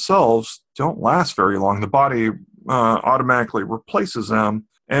cells themselves don't last very long. The body automatically replaces them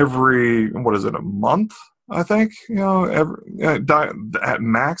every, a month, I think, at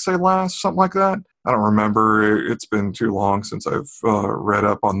max they last, something like that. I don't remember. It's been too long since I've read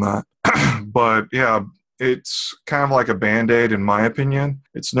up on that. But yeah, it's kind of like a Band-Aid, in my opinion.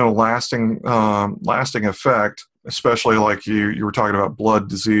 It's no lasting effect, especially like you were talking about blood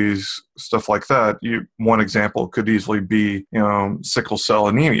disease, stuff like that. One example could easily be, sickle cell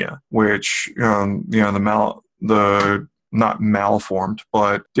anemia, which, the not malformed,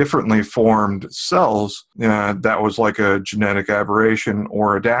 but differently formed cells, that was like a genetic aberration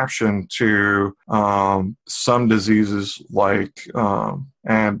or adaptation to some diseases,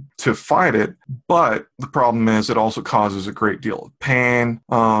 and to fight it. But the problem is it also causes a great deal of pain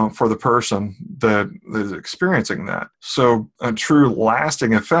for the person that is experiencing that. So a true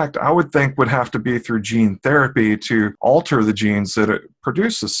lasting effect, I would think, would have to be through gene therapy to alter the genes that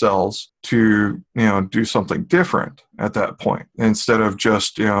produce the cells to, do something different at that point, instead of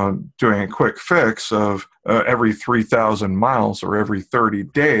just, doing a quick fix of every 3,000 miles or every 30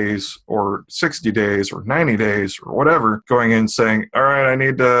 days or 60 days or 90 days or whatever, going in saying, all right, I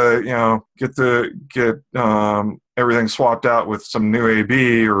need to, get everything swapped out with some new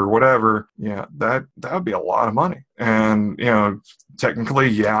AB or whatever. Yeah, that would be a lot of money. And, technically,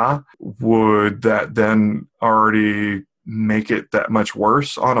 would that then already make it that much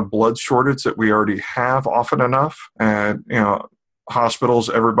worse on a blood shortage that we already have often enough? And, hospitals,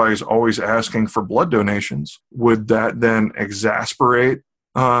 everybody's always asking for blood donations. Would that then exasperate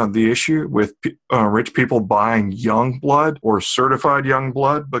the issue with rich people buying young blood or certified young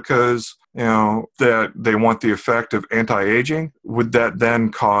blood because, that they want the effect of anti-aging? Would that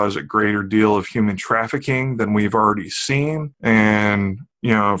then cause a greater deal of human trafficking than we've already seen? And,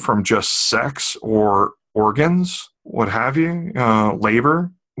 from just sex or organs, what have you,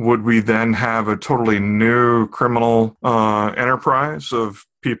 labor? Would we then have a totally new criminal enterprise of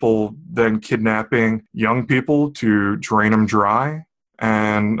people then kidnapping young people to drain them dry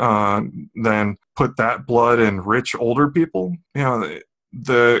and then put that blood in rich older people?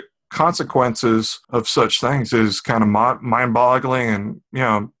 The consequences of such things is kind of mind-boggling,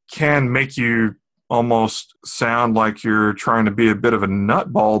 and, can make you almost sound like you're trying to be a bit of a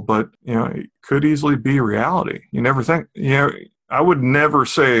nutball, but, it could easily be reality. You never think, I would never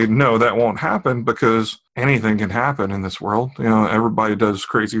say, no, that won't happen, because anything can happen in this world. Everybody does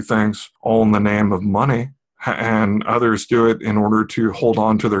crazy things all in the name of money, and others do it in order to hold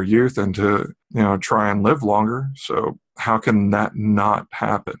on to their youth and to, try and live longer. So how can that not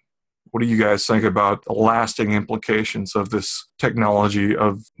happen? What do you guys think about the lasting implications of this technology,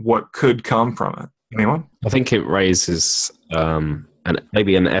 of what could come from it? Anyone? I think it raises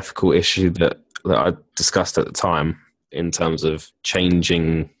maybe an ethical issue that I discussed at the time, in terms of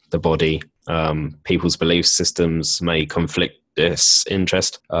changing the body. People's belief systems may conflict this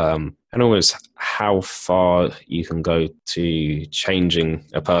interest, and almost how far you can go to changing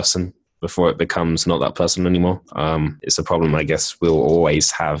a person. before it becomes not that person anymore. It's a problem I guess we'll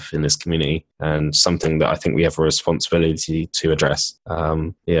always have in this community, and something that I think we have a responsibility to address.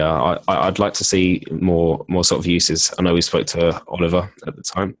 I'd like to see more sort of uses. I know we spoke to Oliver at the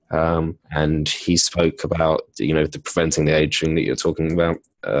time, and he spoke about the preventing the aging that you're talking about,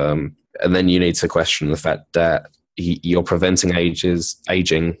 and then you need to question the fact that you're preventing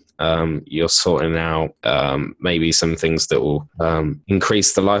aging. You're sorting out maybe some things that will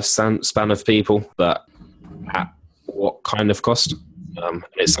increase the lifespan of people, but at what kind of cost?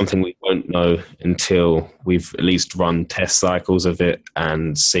 It's something we won't know until we've at least run test cycles of it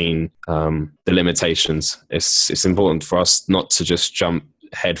and seen the limitations. It's important for us not to just jump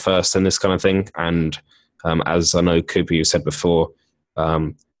head first in this kind of thing. And as I know, Cooper, you said before,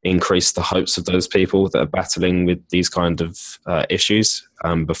 increase the hopes of those people that are battling with these kind of issues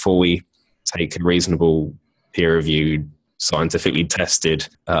before we take a reasonable, peer-reviewed, scientifically tested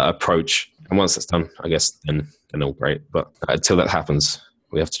approach. And once that's done, I guess then all great. But until that happens,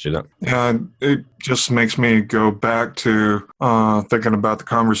 we have to do that. Yeah, it just makes me go back to thinking about the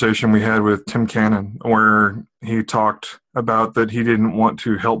conversation we had with Tim Cannon, where he talked about that he didn't want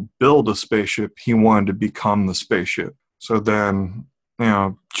to help build a spaceship. He wanted to become the spaceship. So then,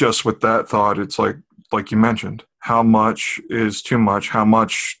 just with that thought, it's like you mentioned, how much is too much? How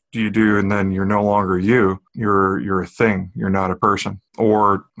much do you do? And then you're no longer you. You're a thing. You're not a person.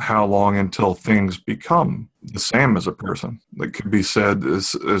 Or how long until things become the same as a person that could be said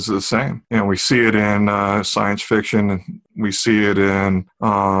is the same? We see it in science fiction, and we see it in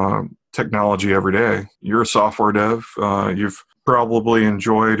technology every day. You're a software dev. You've probably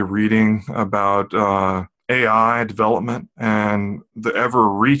enjoyed reading about AI development and the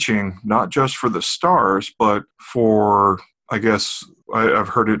ever-reaching, not just for the stars, but for, I guess, I've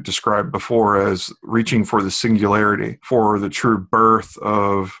heard it described before as reaching for the singularity, for the true birth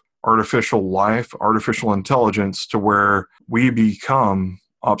of artificial life, artificial intelligence, to where we become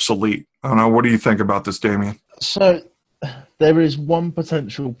obsolete. I don't know. What do you think about this, Damien? So there is one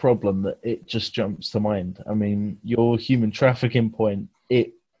potential problem that it just jumps to mind. I mean, your human trafficking point,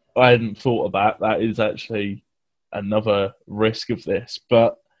 I hadn't thought of that. That is actually another risk of this.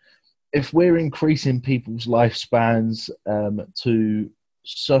 But if we're increasing people's lifespans to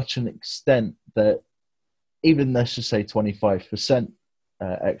such an extent that even, let's just say, 25%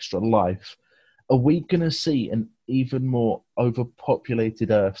 extra life, are we going to see an even more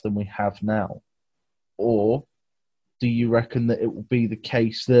overpopulated Earth than we have now? Or do you reckon that it will be the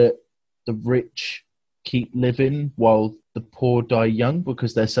case that the rich keep living while the poor die young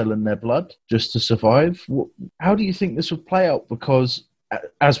because they're selling their blood just to survive? How do you think this would play out? Because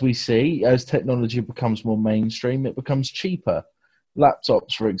as we see, as technology becomes more mainstream, it becomes cheaper.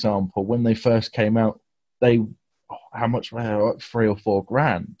 Laptops, for example, when they first came out, how much were they? Like $3 or $4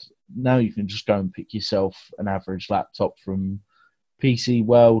 grand. Now you can just go and pick yourself an average laptop from PC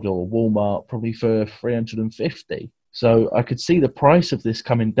World or Walmart, probably for $350. So I could see the price of this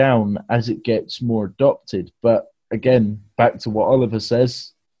coming down as it gets more adopted. But again, back to what Oliver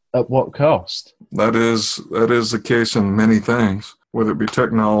says, at what cost? That is the case in many things, whether it be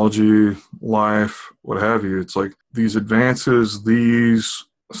technology, life, what have you. It's like these advances, these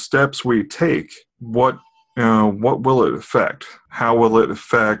steps we take, what will it affect? How will it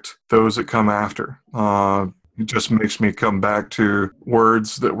affect those that come after? It just makes me come back to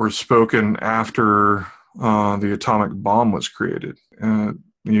words that were spoken after the atomic bomb was created.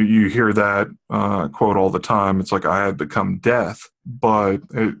 You hear that quote all the time. It's like, I had become death. But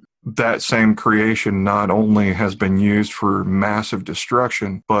that same creation not only has been used for massive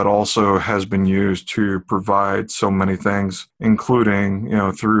destruction, but also has been used to provide so many things, including,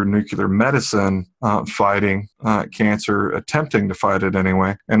 through nuclear medicine, fighting cancer, attempting to fight it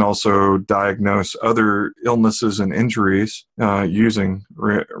anyway, and also diagnose other illnesses and injuries using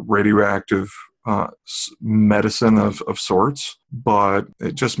radioactive medicine of sorts. But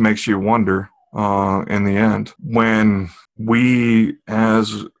it just makes you wonder, in the end, when we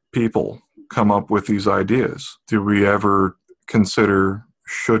as people come up with these ideas, do we ever consider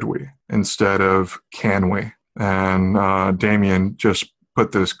should we instead of can we? And Damien just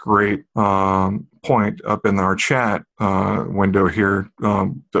put this great point up in our chat window here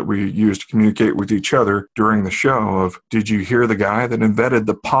that we use to communicate with each other during the show of, did you hear the guy that invented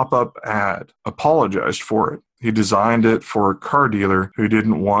the pop-up ad apologized for it? He designed it for a car dealer who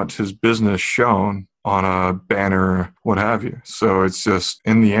didn't want his business shown on a banner, what have you. So it's just,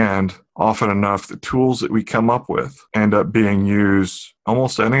 in the end, often enough, the tools that we come up with end up being used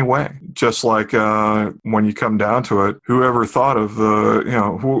almost any way. Just like when you come down to it, whoever thought of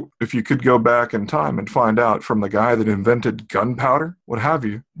if you could go back in time and find out from the guy that invented gunpowder, what have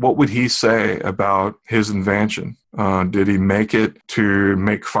you, what would he say about his invention? Did he make it to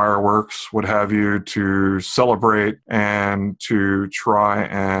make fireworks, what have you, to celebrate and to try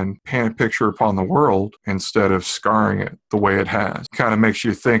and paint a picture upon the world instead of scarring it the way it has? Kind of makes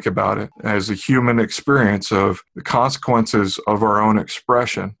you think about it as a human experience of the consequences of our own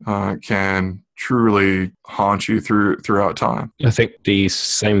expression can truly haunt you throughout time. I think the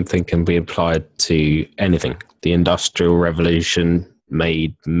same thing can be applied to anything. The Industrial Revolution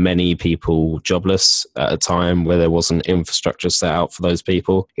made many people jobless at a time where there wasn't infrastructure set out for those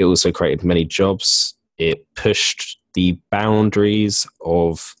people. It also created many jobs. It pushed the boundaries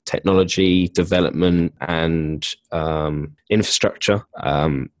of technology development and infrastructure.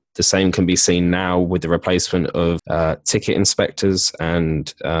 The same can be seen now with the replacement of ticket inspectors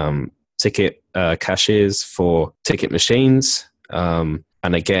and ticket cashiers for ticket machines.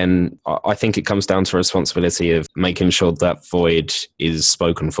 And again, I think it comes down to responsibility of making sure that void is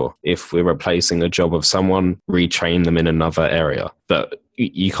spoken for. If we're replacing a job of someone, retrain them in another area. But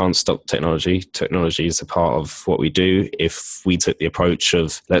you can't stop technology. Technology is a part of what we do. If we took the approach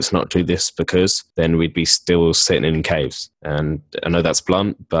of let's not do this because, then we'd be still sitting in caves. And I know that's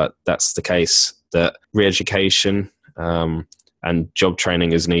blunt, but that's the case, that re-education and job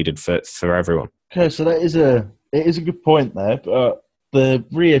training is needed for everyone. Okay, so it is a good point there, but the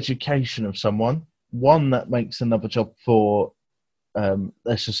re-education of someone, one that makes another job for,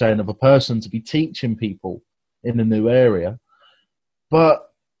 let's just say, another person to be teaching people in a new area.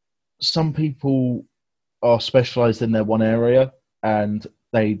 But some people are specialised in their one area and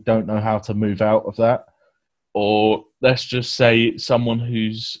they don't know how to move out of that. Or let's just say someone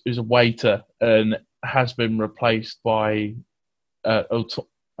who's a waiter and has been replaced by an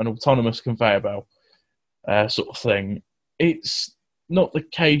autonomous conveyor belt sort of thing. It's not the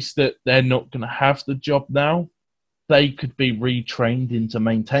case that they're not going to have the job now. They could be retrained into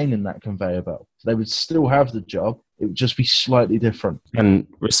maintaining that conveyor belt. They would still have the job. It would just be slightly different. And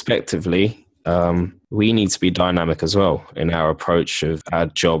respectively, we need to be dynamic as well in our approach of our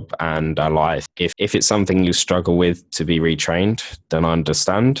job and our life. If it's something you struggle with to be retrained, then I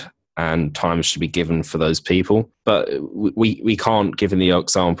understand, and time should be given for those people. But we can't give in the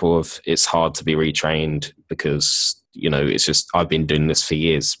example of it's hard to be retrained because, it's just I've been doing this for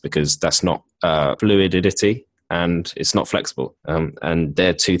years, because that's not fluidity and it's not flexible. And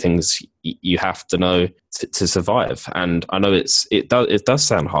they're two things you have to know to survive. And I know it does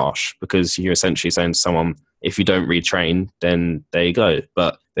sound harsh, because you're essentially saying to someone, if you don't retrain, then there you go.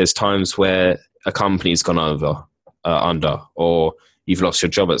 But there's times where a company's gone under, or you've lost your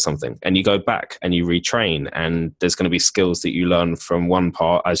job at something, and you go back and you retrain, and there's going to be skills that you learn from one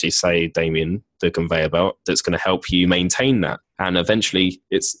part, as you say, Damien, the conveyor belt, that's going to help you maintain that. And eventually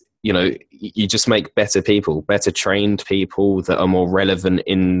it's, you just make better people, better trained people that are more relevant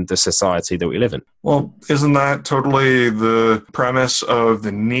in the society that we live in. Well, isn't that totally the premise of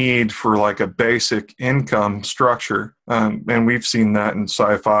the need for like a basic income structure? And we've seen that in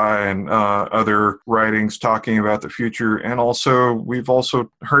sci-fi and other writings talking about the future. And also, we've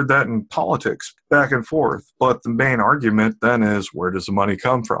also heard that in politics back and forth. But the main argument then is, where does the money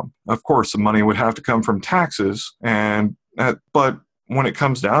come from? Of course, the money would have to come from taxes. But when it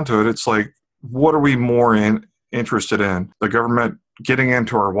comes down to it, it's like, what are we more interested in? The government getting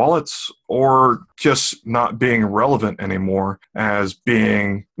into our wallets, or just not being relevant anymore as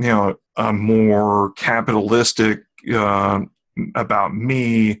being, a more capitalistic, about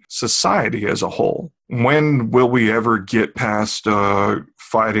me society as a whole? When will we ever get past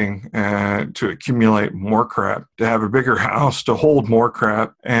fighting to accumulate more crap, to have a bigger house, to hold more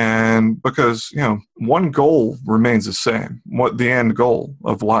crap? And because, one goal remains the same, what the end goal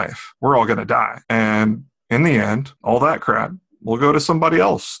of life, we're all going to die. And in the end, all that crap will go to somebody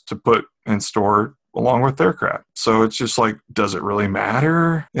else to put and store along with their crap. So it's just like, does it really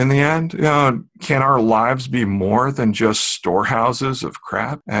matter in the end? Can our lives be more than just storehouses of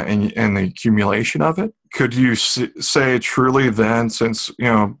crap and the accumulation of it? Could you say truly then, since,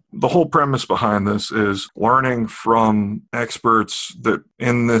 the whole premise behind this is learning from experts that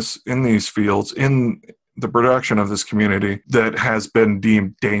in these fields, in the production of this community, that has been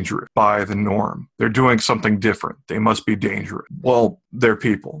deemed dangerous by the norm. They're doing something different. They must be dangerous. Well, they're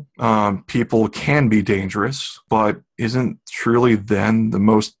people. People can be dangerous, but isn't truly then the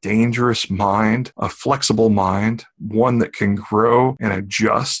most dangerous mind a flexible mind, one that can grow and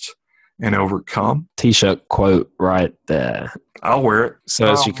adjust and overcome. T-shirt quote right there. I'll wear it.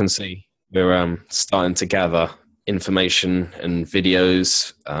 So as you can see, we're starting to gather information and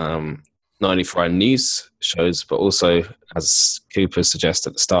videos, not only for our news shows, but also, as Cooper suggested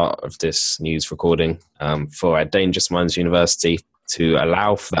at the start of this news recording, for our Dangerous Minds University to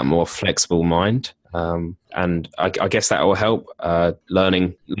allow for that more flexible mind. And I guess that will help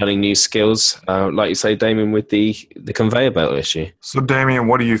learning new skills, like you say, Damien, with the conveyor belt issue. So, Damien,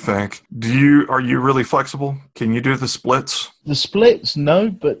 what do you think? Are you really flexible? Can you do the splits? The splits, no,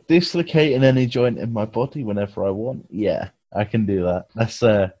 but dislocating any joint in my body whenever I want, yeah, I can do that. That's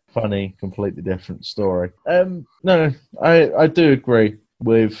a funny, completely different story. No, I do agree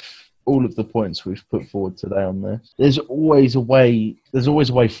with all of the points we've put forward today on this. There's always a way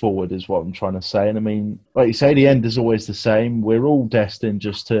forward is what I'm trying to say. And I mean, like you say, the end is always the same. We're all destined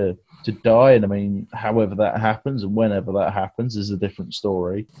just to die. And I mean, however that happens and whenever that happens is a different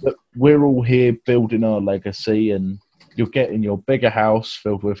story. But we're all here building our legacy, and you're getting your bigger house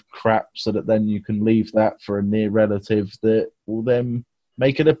filled with crap so that then you can leave that for a near relative that will then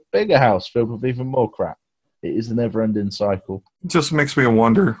make it a bigger house filled with even more crap. It is a never-ending cycle. It just makes me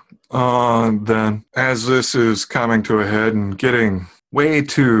wonder, then, as this is coming to a head and getting way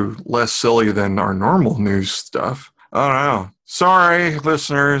too less silly than our normal news stuff. I don't know. Sorry,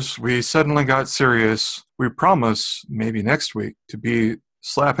 listeners, we suddenly got serious. We promise maybe next week to be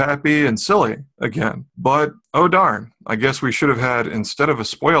slap happy and silly again. But, oh darn, I guess we should have had, instead of a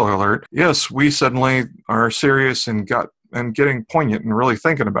spoiler alert, yes, we suddenly are serious and getting poignant and really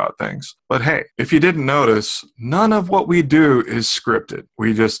thinking about things. But hey, if you didn't notice, none of what we do is scripted.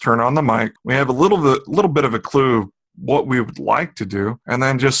 We just turn on the mic. We have a little bit of a clue what we would like to do, and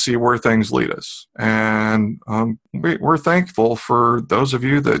then just see where things lead us. And we're thankful for those of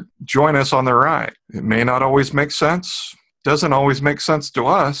you that join us on the ride. It may not always make sense. Doesn't always make sense to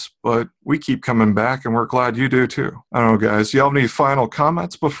us, but we keep coming back, and we're glad you do too. I don't know, guys. Do you have any final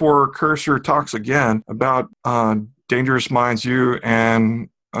comments before Cursor talks again about Dangerous Minds U and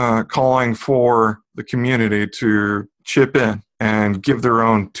calling for the community to chip in and give their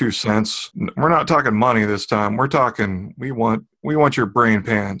own 2 cents? We're not talking money this time. We're talking we want your brain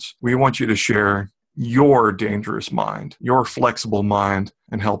pans. We want you to share your dangerous mind, your flexible mind,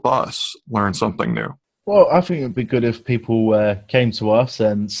 and help us learn something new. Well, I think it would be good if people came to us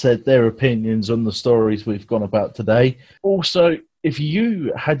and said their opinions on the stories we've gone about today. Also, if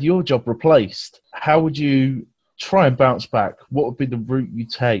you had your job replaced, how would you try and bounce back? What would be the route you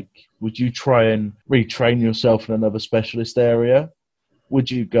take? Would you try and retrain yourself in another specialist area?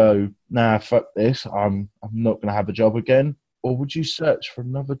 Would you go, nah, fuck this, I'm not going to have a job again? Or would you search for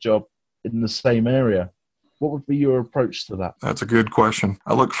another job in the same area? What would be your approach to that? That's a good question.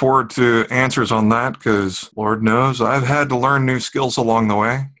 I look forward to answers on that because, Lord knows, I've had to learn new skills along the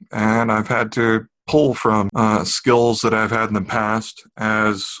way, and I've had to pull from skills that I've had in the past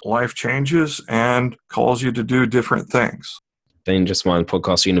as life changes and calls you to do different things. Dangerous Mind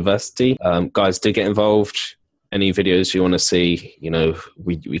Podcast University. Guys, do get involved. Any videos you want to see,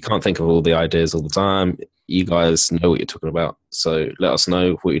 we can't think of all the ideas all the time. You guys know what you're talking about, so let us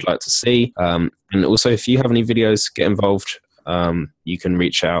know what you'd like to see. And also, if you have any videos, get involved. You can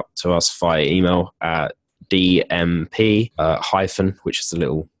reach out to us via email at dmp which is the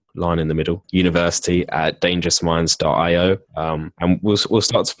little line in the middle, university at dangerousminds.io. And we'll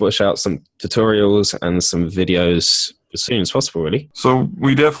start to push out some tutorials and some videos as soon as possible, really. So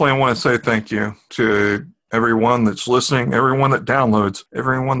we definitely want to say thank you to everyone that's listening, everyone that downloads,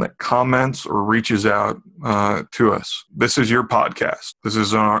 everyone that comments or reaches out to us. This is your podcast. This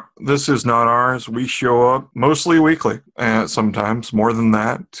is not ours. We show up mostly weekly, and sometimes more than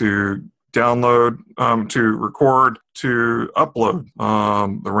that, to download, to record, to upload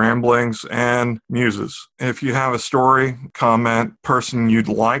the ramblings and muses. If you have a story, comment, person you'd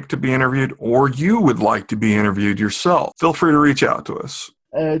like to be interviewed, or you would like to be interviewed yourself, feel free to reach out to us.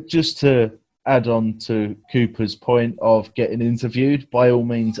 Just to add on to Cooper's point of getting interviewed, by all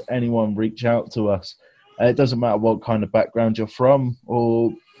means, anyone reach out to us. It doesn't matter what kind of background you're from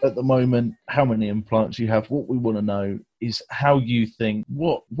or at the moment how many implants you have. What we want to know is how you think,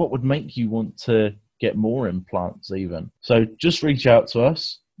 what would make you want to get more implants even. So just reach out to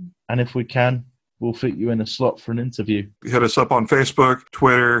us, and if we can, we'll fit you in a slot for an interview. Hit us up on Facebook,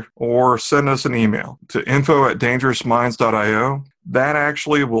 Twitter, or send us an email to info@dangerousminds.io. That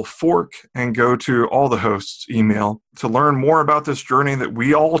actually will fork and go to all the hosts' email to learn more about this journey that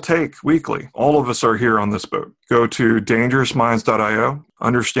we all take weekly. All of us are here on this boat. Go to dangerousminds.io.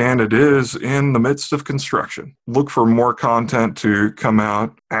 understand it is in the midst of construction. Look for more content to come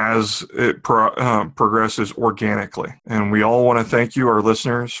out as it progresses organically. And we all want to thank you, our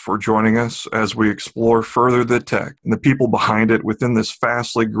listeners, for joining us as we explore further the tech and the people behind it within this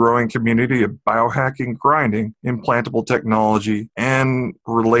fastly growing community of biohacking, grinding, implantable technology, and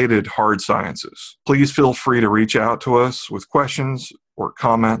related hard sciences. Please feel free to reach out to us with questions or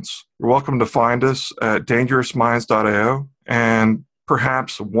comments. You're welcome to find us at dangerousminds.io, and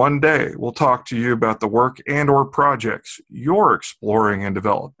perhaps one day we'll talk to you about the work and or projects you're exploring and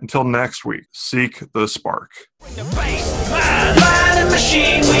develop. Until next week, seek the spark. Man and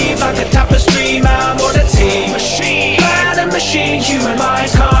machine weave like a tapestry, man, what a team. Man and machine, human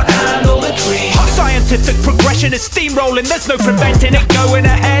minds can't handle the dream. Our scientific progression is steamrolling, there's no preventing it going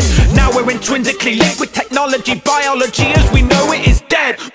ahead. Now we're intrinsically linked with technology, biology as we know it is dead.